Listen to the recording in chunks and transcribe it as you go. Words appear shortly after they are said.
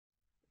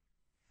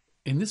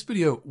In this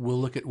video, we'll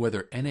look at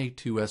whether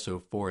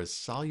Na2SO4 is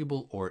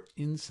soluble or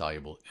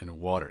insoluble in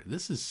water.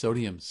 This is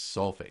sodium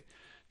sulfate.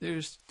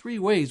 There's three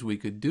ways we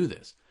could do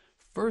this.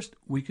 First,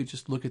 we could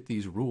just look at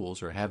these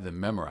rules or have them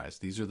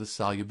memorized. These are the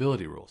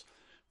solubility rules.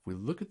 If we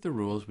look at the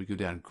rules, we go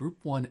down group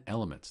 1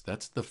 elements.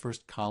 That's the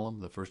first column,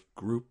 the first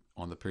group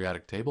on the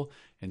periodic table,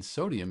 and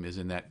sodium is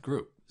in that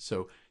group.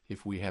 So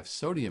if we have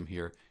sodium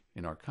here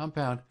in our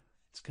compound,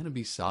 it's going to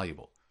be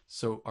soluble.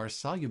 So our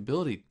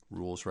solubility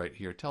rules right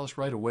here tell us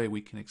right away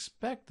we can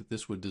expect that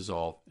this would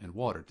dissolve in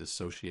water,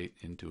 dissociate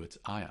into its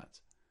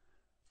ions.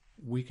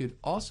 We could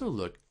also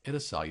look at a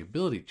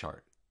solubility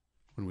chart.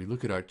 When we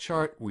look at our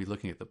chart, we're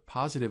looking at the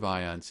positive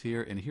ions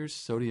here, and here's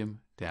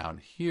sodium down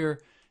here,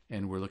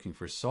 and we're looking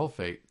for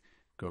sulfate.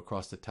 Go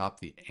across the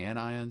top, the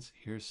anions,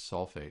 here's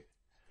sulfate.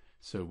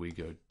 So we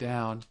go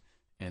down,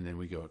 and then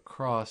we go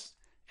across,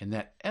 and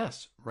that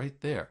S right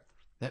there,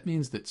 that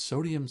means that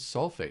sodium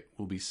sulfate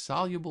will be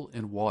soluble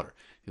in water.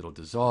 It'll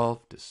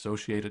dissolve,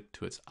 dissociate it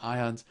to its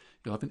ions.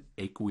 You'll have an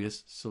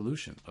aqueous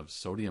solution of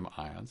sodium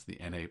ions, the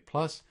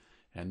Na+,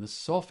 and the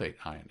sulfate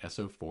ion,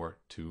 SO4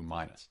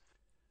 2-.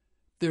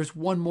 There's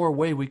one more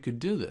way we could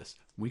do this.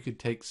 We could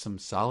take some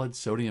solid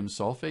sodium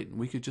sulfate and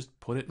we could just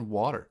put it in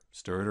water,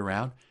 stir it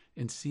around,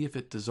 and see if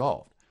it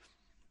dissolved.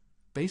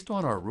 Based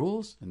on our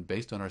rules and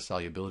based on our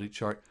solubility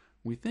chart,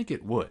 we think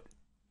it would.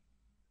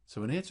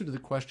 So in answer to the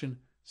question,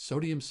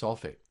 sodium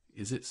sulfate,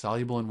 is it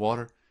soluble in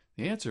water?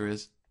 The answer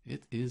is,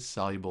 it is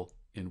soluble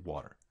in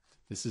water.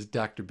 This is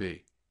Dr.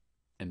 B,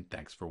 and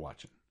thanks for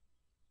watching.